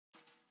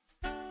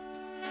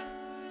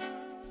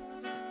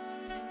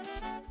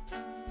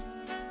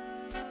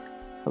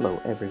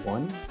Hello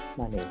everyone,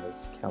 my name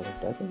is Keller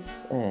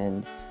Duggins,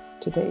 and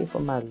today for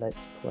my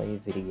Let's Play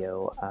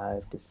video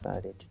I've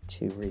decided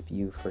to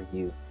review for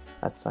you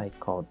a site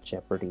called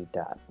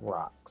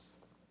Jeopardy.Rocks.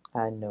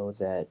 I know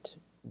that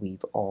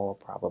we've all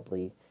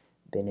probably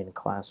been in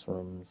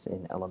classrooms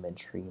in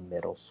elementary,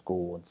 middle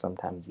school, and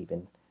sometimes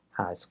even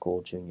high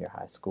school, junior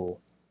high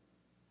school,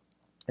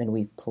 and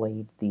we've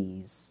played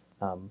these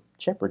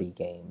Jeopardy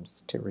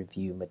games to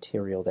review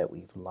material that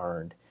we've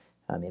learned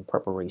in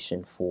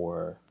preparation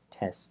for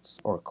tests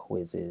or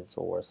quizzes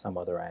or some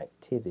other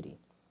activity.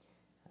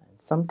 And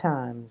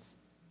sometimes,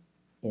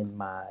 in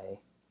my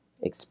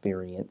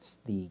experience,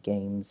 the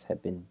games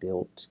have been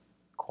built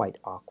quite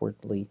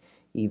awkwardly,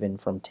 even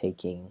from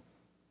taking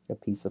a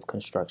piece of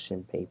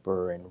construction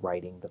paper and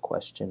writing the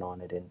question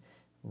on it and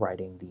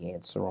writing the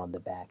answer on the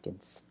back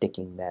and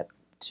sticking that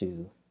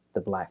to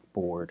the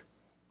blackboard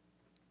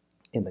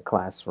in the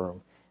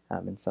classroom.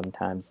 And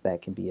sometimes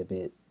that can be a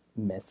bit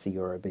messy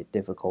or a bit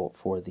difficult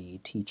for the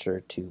teacher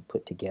to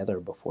put together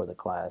before the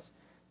class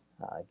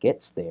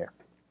gets there.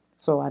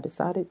 So I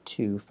decided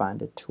to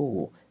find a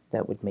tool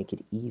that would make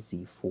it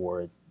easy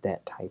for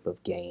that type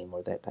of game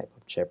or that type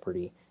of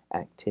Jeopardy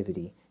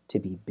activity to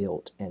be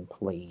built and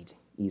played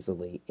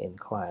easily in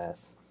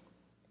class,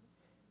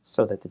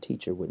 so that the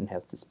teacher wouldn't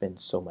have to spend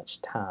so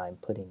much time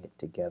putting it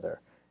together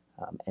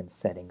and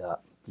setting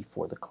up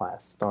before the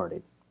class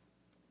started.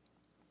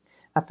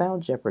 I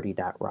found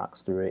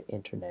Jeopardy.Rocks through an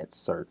internet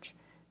search,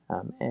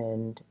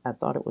 and I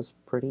thought it was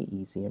pretty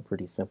easy and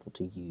pretty simple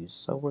to use,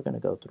 so we're going to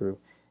go through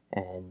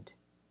and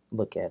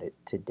look at it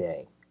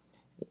today.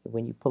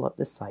 When you pull up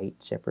the site,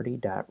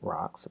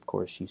 Jeopardy.Rocks, of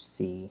course you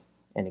see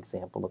an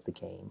example of the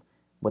game,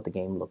 what the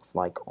game looks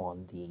like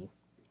on the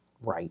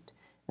right,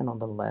 and on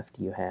the left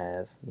you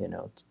have,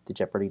 the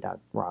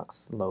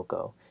Jeopardy.Rocks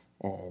logo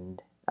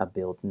and a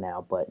Build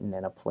Now button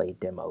and a Play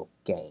Demo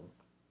game,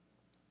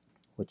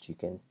 which you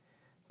can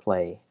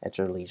play at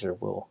your leisure.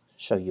 We'll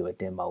show you a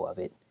demo of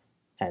it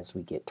as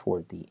we get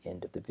toward the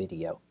end of the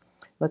video.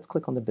 Let's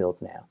click on the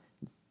Build Now.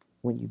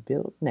 When you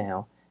build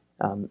now,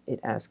 it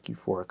asks you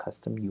for a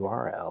custom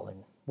URL,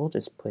 and we'll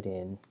just put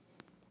in,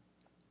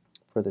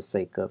 for the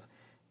sake of,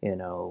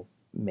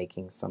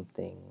 making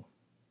something,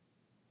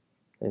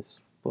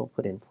 we'll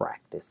put in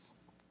practice.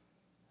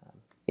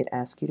 It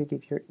asks you to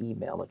give your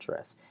email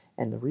address,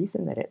 and the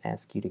reason that it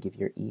asks you to give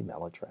your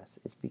email address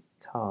is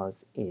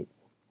because it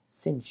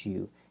sends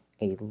you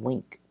a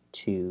link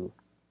to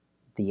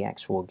the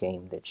actual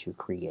game that you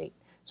create.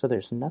 So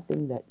there's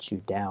nothing that you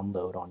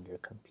download on your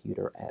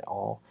computer at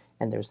all,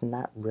 and there's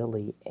not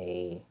really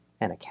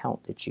an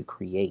account that you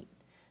create.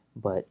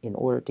 But in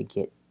order to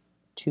get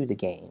to the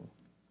game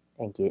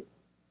and get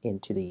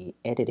into the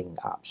editing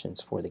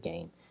options for the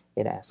game,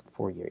 it asks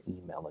for your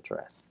email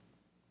address.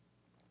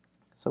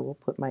 So we'll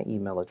put my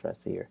email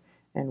address here,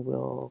 and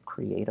we'll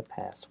create a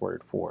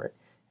password for it.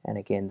 And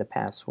again, the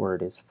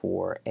password is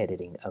for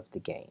editing of the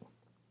game.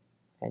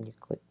 And you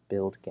click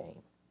Build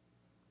Game.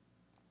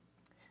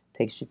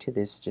 Takes you to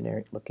this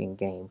generic looking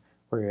game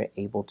where you're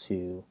able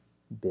to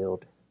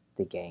build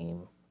the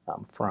game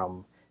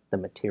from the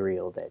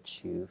material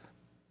that you've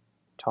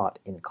taught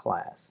in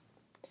class.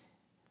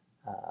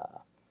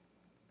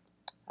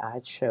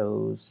 I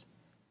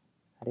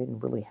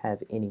didn't really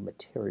have any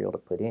material to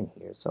put in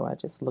here, so I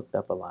just looked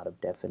up a lot of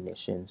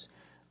definitions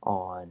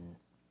on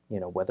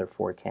weather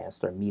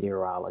forecast or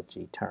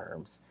meteorology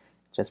terms,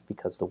 just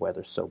because the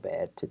weather's so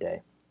bad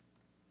today.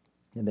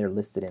 And they're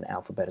listed in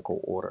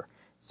alphabetical order.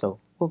 So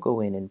we'll go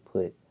in and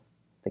put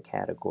the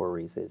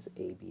categories as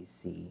A, B,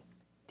 C,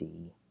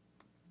 D,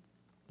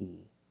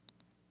 E,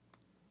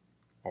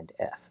 and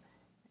F.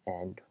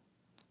 And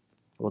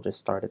we'll just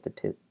start at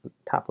the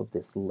top of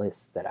this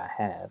list that I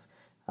have.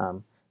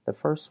 The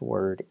first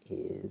word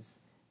is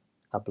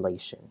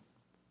ablation.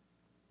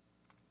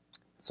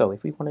 So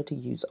if we wanted to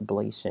use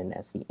ablation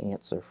as the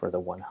answer for the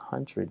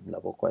 100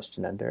 level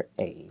question under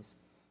A's,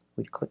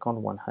 we'd click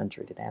on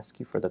 100 and ask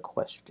you for the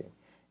question.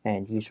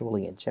 And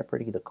usually in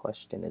Jeopardy, the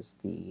question is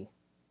the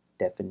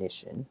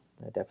definition.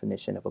 The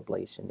definition of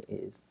ablation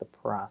is the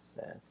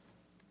process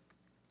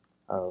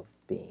of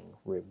being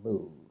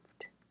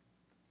removed.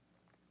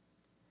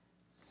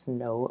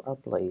 Snow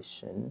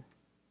ablation.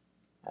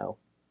 Oh,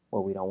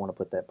 well, we don't want to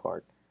put that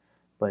part.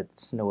 But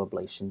snow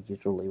ablation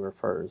usually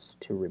refers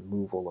to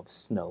removal of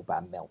snow by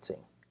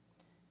melting.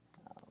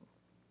 I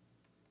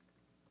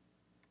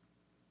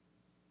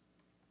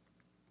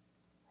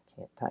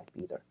can't type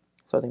either.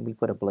 So then we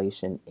put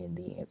ablation in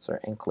the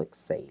answer and click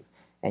Save.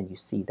 And you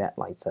see that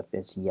lights up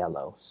as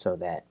yellow, so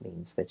that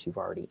means that you've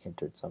already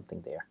entered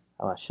something there.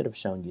 Oh, I should have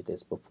shown you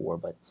this before,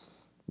 but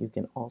you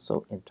can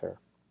also enter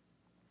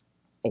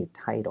a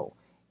title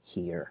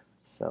here.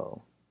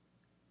 So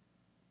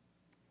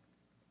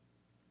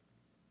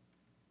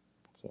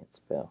I can't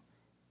spell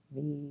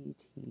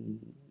meteorology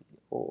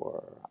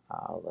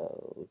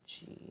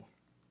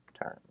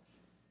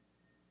terms.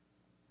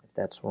 If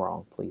that's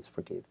wrong, please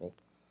forgive me.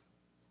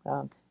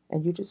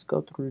 And you just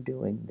go through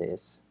doing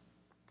this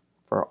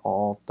for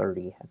all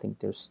 30, I think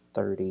there's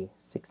 30,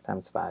 6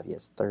 times 5,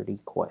 yes,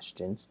 30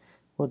 questions.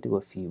 We'll do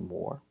a few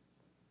more.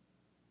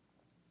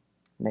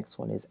 Next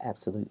one is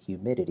absolute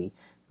humidity,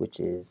 which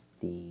is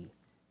the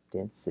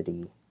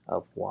density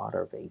of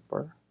water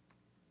vapor.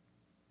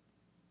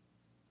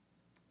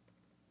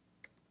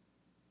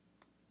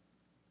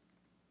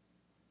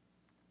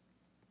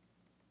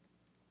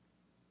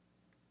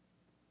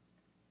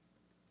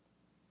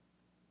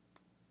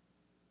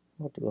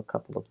 We'll do a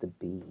couple of the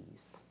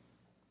B's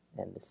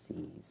and the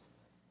C's.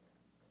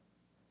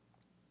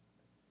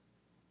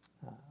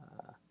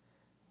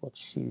 We'll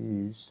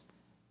choose,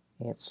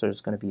 answer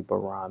is going to be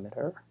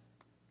barometer.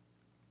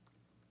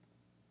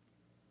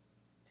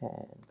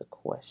 And the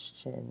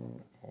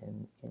question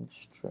and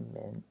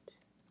instrument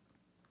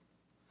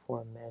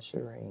for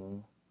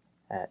measuring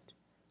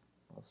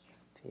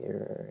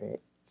atmospheric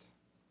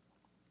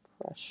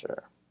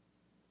pressure.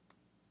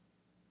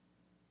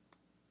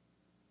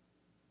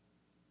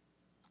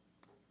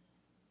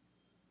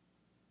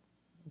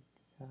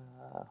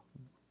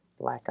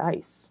 Black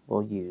ice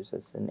we'll use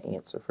as an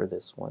answer for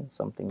this one,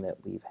 something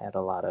that we've had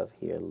a lot of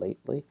here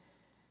lately.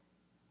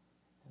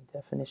 The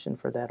definition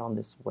for that on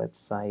this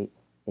website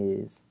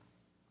is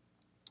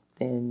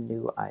thin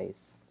new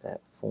ice that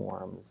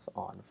forms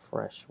on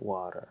fresh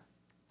water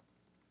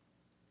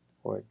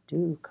or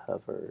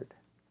dew-covered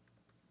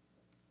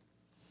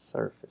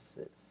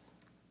surfaces,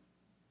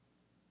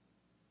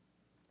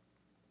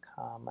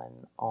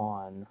 common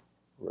on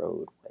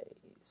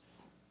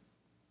roadways.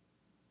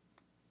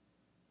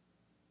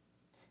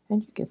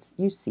 And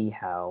you see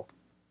how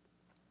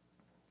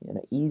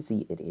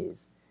easy it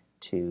is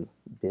to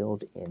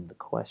build in the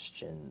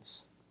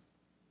questions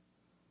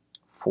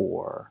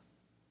for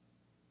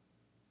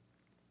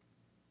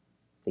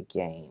the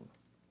game.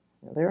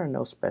 Now, there are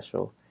no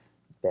special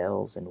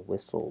bells and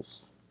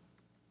whistles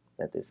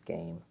that this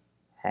game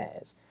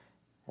has.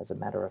 As a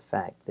matter of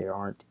fact, there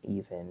aren't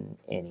even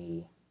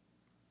any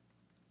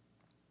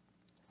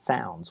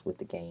sounds with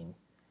the game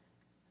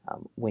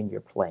when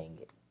you're playing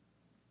it.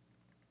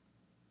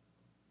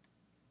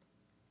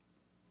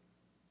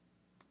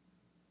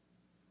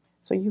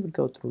 So you would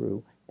go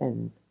through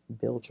and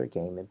build your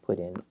game and put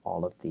in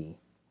all of the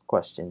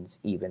questions,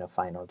 even a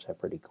final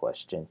Jeopardy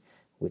question,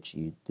 which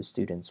the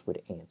students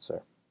would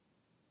answer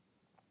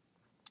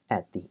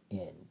at the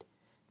end.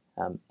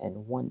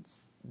 And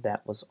once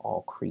that was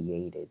all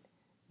created,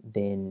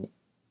 then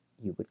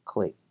you would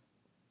click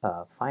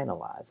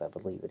finalize, I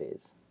believe it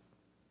is,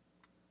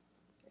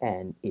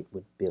 and it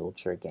would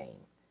build your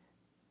game.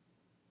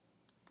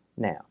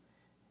 Now,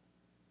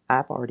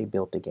 I've already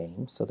built a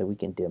game so that we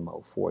can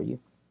demo for you.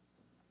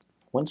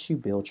 Once you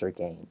build your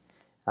game,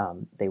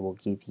 they will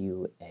give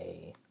you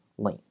a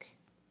link.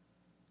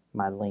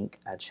 My link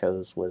I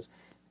chose was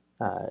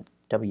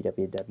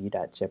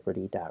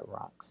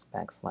www.Jeopardy.Rocks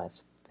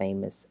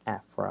 /famous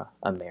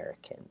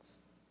Afro-Americans,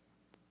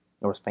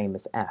 or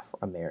famous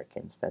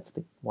Afro-Americans. That's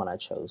the one I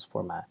chose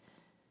for my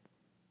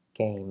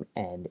game,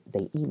 and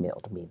they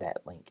emailed me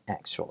that link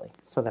actually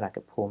so that I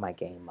could pull my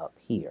game up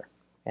here.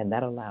 And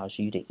that allows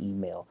you to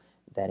email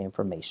that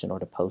information or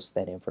to post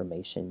that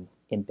information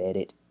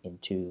embedded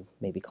into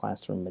maybe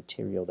classroom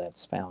material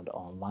that's found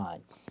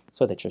online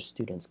so that your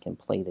students can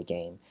play the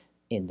game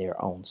in their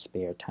own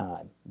spare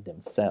time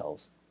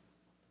themselves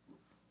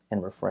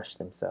and refresh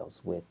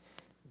themselves with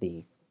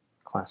the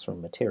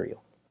classroom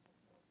material.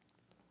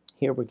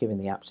 Here we're given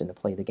the option to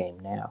play the game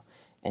now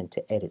and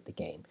to edit the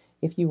game.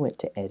 If you went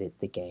to edit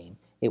the game,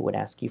 it would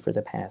ask you for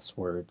the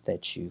password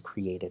that you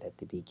created at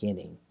the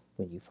beginning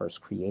when you first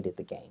created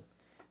the game,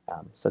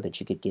 so that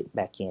you could get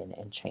back in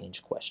and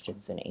change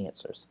questions and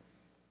answers.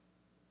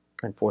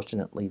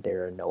 Unfortunately,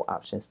 there are no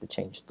options to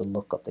change the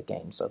look of the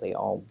game, so they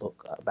all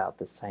look about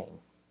the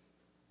same.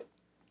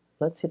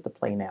 Let's hit the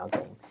Play Now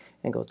game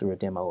and go through a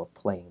demo of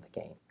playing the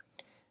game.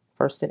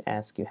 First, it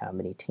asks you how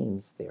many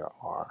teams there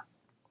are.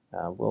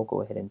 We'll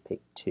go ahead and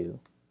pick 2.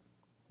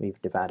 We've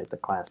divided the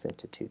class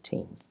into 2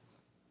 teams.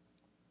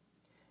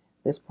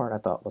 This part I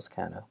thought was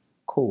kind of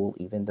cool,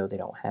 even though they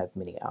don't have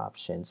many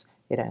options.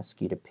 It asks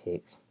you to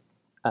pick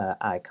an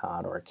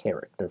icon or a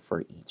character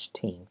for each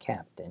team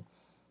captain.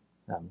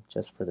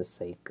 Just for the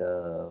sake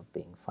of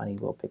being funny,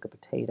 we'll pick a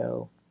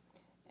potato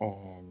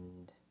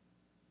and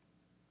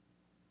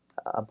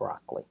a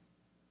broccoli.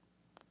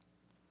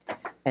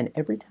 And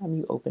every time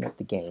you open up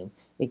the game,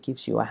 it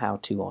gives you a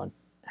how-to on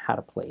how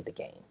to play the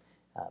game.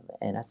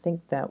 And I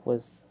think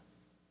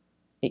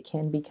it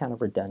can be kind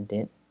of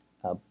redundant,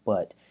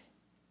 but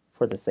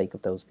for the sake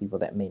of those people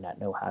that may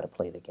not know how to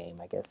play the game,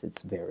 I guess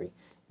it's very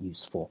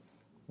useful.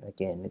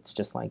 Again, it's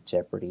just like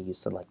Jeopardy. You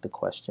select a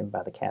question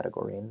by the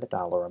category and the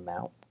dollar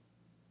amount.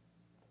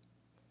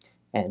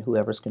 And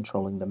whoever's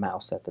controlling the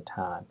mouse at the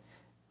time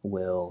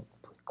will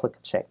click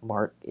a check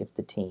mark if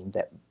the team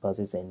that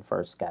buzzes in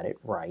first got it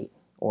right,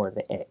 or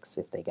the X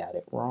if they got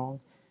it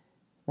wrong.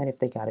 And if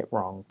they got it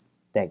wrong,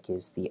 that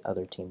gives the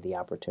other team the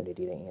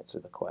opportunity to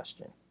answer the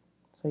question.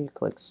 So you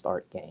click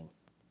Start Game.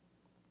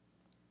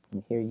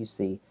 And here you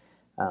see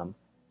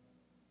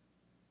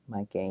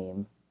my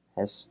game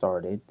has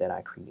started that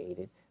I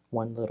created.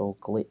 One little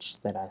glitch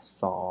that I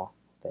saw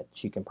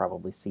that you can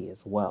probably see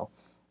as well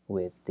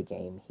with the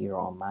game here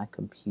on my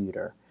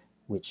computer,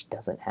 which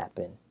doesn't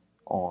happen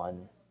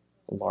on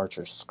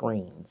larger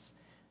screens,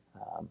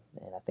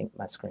 and I think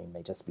my screen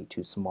may just be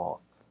too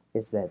small,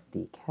 is that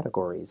the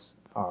categories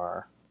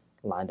are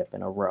lined up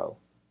in a row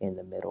in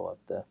the middle of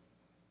the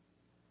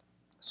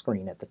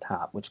screen at the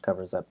top, which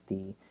covers up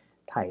the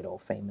title,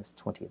 Famous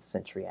 20th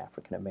Century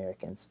African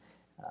Americans,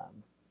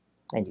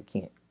 and you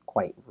can't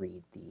quite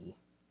read the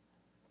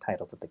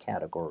titles of the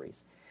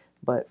categories.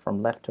 But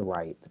from left to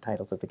right, the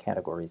titles of the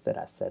categories that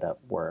I set up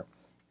were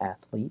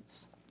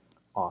athletes,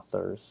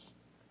 authors,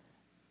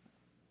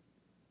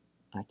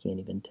 I can't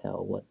even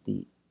tell what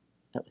the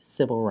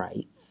civil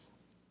rights.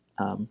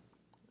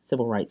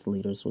 Civil rights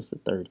leaders was the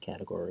third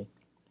category,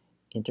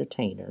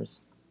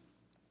 entertainers,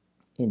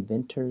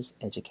 inventors,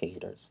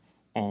 educators,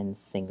 and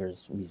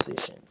singers,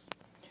 musicians.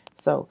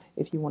 So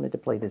if you wanted to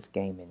play this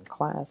game in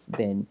class,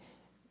 then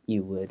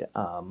you would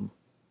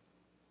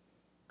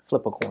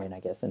flip a coin, I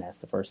guess, and ask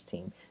the first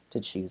team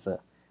to choose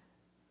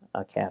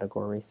a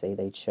category. Say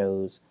they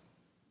chose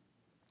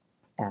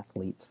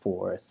athletes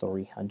for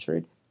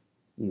 300.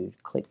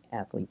 You'd click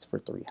athletes for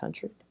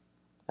 300.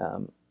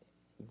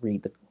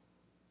 Read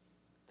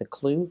the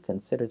clue.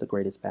 Consider the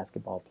greatest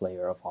basketball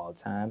player of all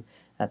time.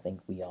 I think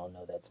we all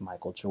know that's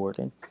Michael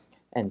Jordan.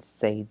 And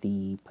say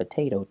the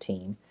potato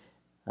team,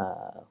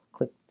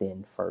 click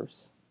then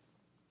first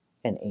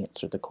and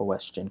answer the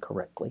question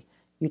correctly.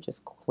 You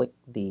just click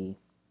the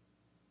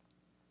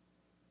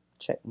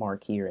check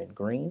mark here in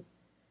green.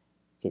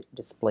 It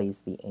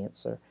displays the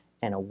answer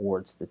and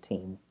awards the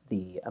team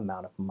the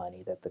amount of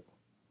money that the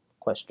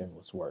question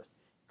was worth.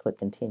 Click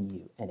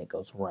continue and it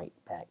goes right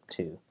back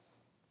to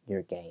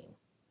your game.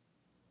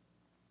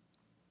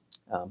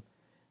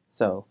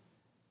 So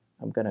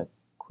I'm going to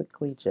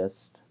quickly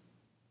just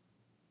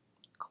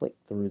click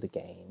through the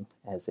game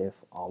as if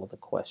all of the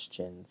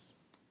questions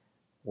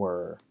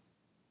were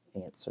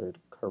answered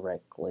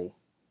correctly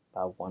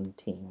by one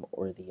team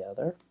or the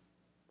other,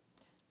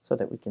 so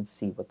that we can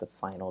see what the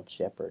final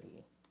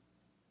Jeopardy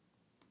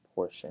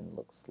portion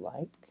looks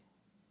like.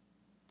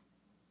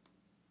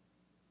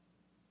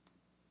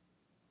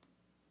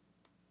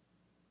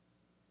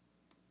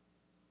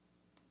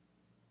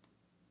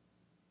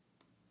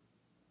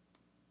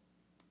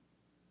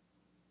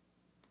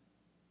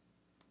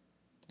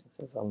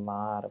 This is a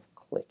lot of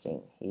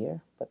clicking here,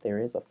 but there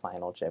is a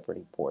final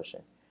Jeopardy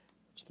portion,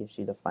 which gives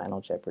you the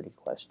final Jeopardy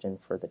question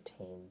for the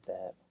team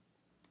that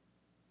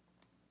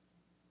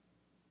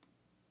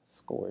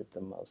scored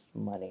the most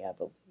money, I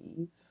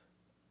believe.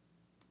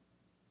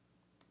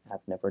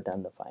 I've never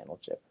done the final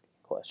Jeopardy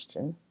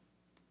question.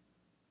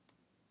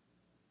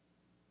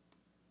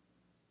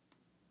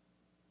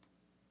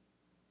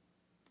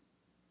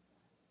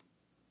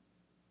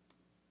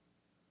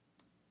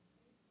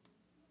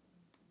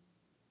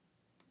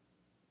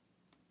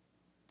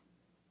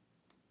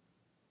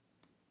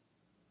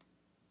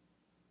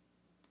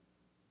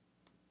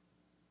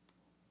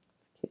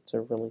 Kids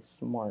are really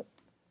smart.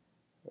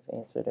 They've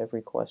answered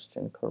every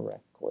question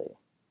correctly.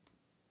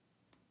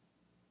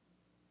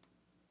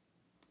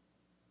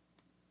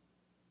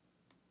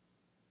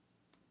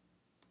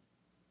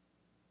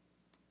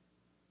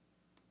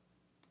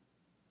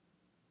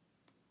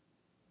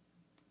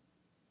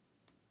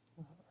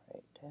 All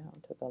right,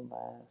 down to the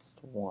last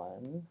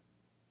one.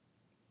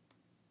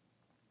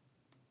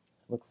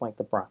 Looks like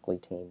the broccoli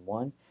team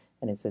won,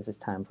 and it says it's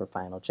time for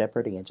Final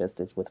Jeopardy. And just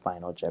as with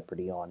Final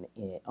Jeopardy on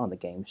the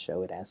game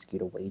show, it asks you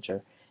to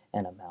wager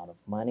an amount of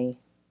money.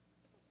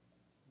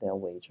 They'll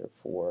wager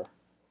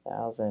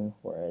 4,000,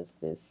 whereas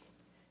this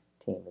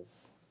team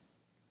is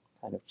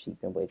kind of cheap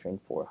and wagering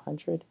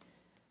 400.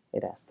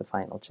 It asks the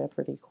Final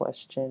Jeopardy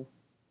question.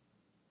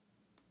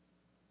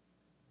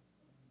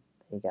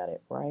 They got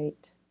it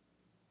right,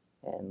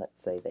 and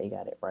let's say they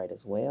got it right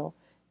as well.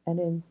 And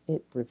then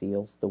it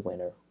reveals the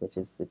winner, which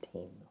is the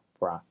team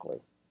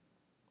Broccoli.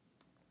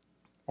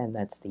 And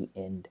that's the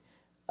end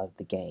of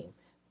the game.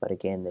 But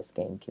again, this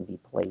game can be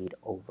played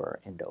over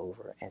and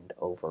over and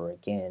over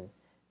again,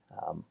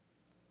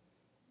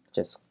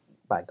 just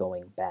by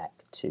going back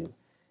to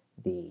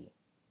the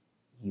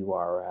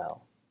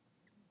URL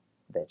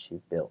that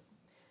you built.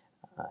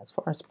 As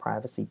far as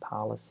privacy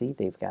policy,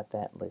 they've got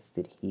that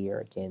listed here.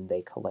 Again,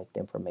 they collect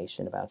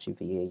information about you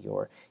via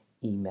your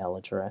email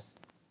address,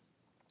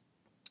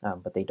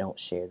 but they don't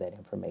share that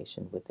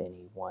information with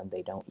anyone.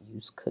 They don't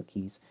use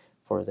cookies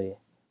for the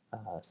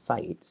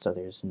site, so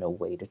there's no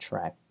way to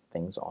track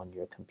things on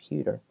your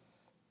computer.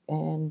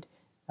 And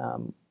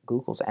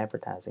Google's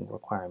advertising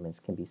requirements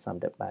can be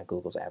summed up by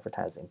Google's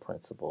advertising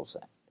principles.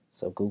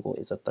 So Google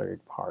is a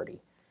third party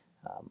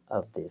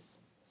of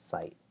this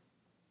site.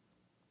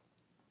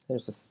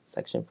 There's a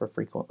section for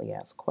frequently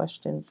asked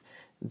questions,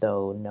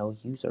 though no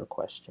user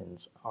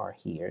questions are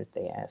here.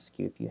 They ask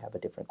you, if you have a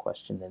different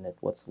question than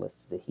what's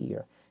listed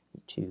here,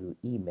 to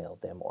email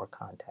them or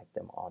contact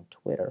them on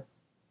Twitter.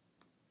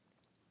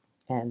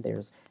 And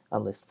there's a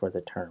list for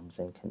the terms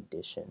and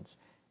conditions,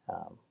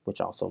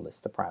 which also lists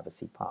the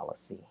privacy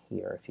policy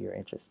here. If you're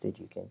interested,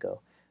 you can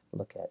go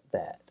look at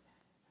that.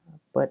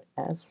 But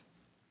as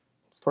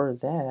for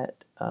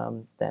that,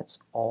 that's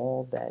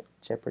all that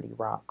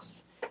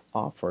Jeopardy.Rocks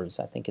offers.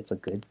 I think it's a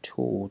good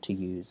tool to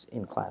use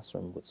in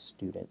classroom with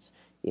students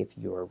if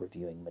you're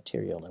reviewing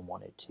material and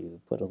wanted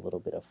to put a little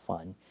bit of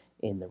fun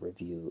in the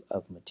review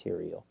of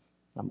material,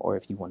 or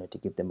if you wanted to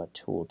give them a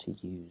tool to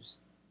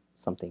use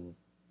something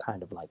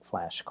kind of like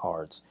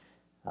flashcards,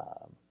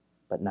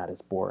 but not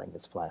as boring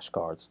as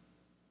flashcards,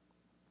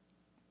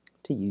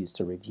 to use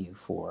to review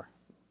for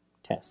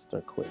tests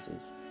or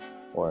quizzes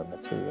or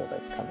material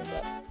that's coming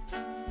up.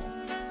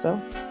 So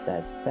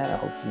that's that. I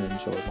hope you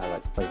enjoyed my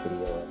Let's Play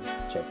video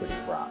of Jeopardy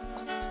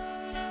Rocks.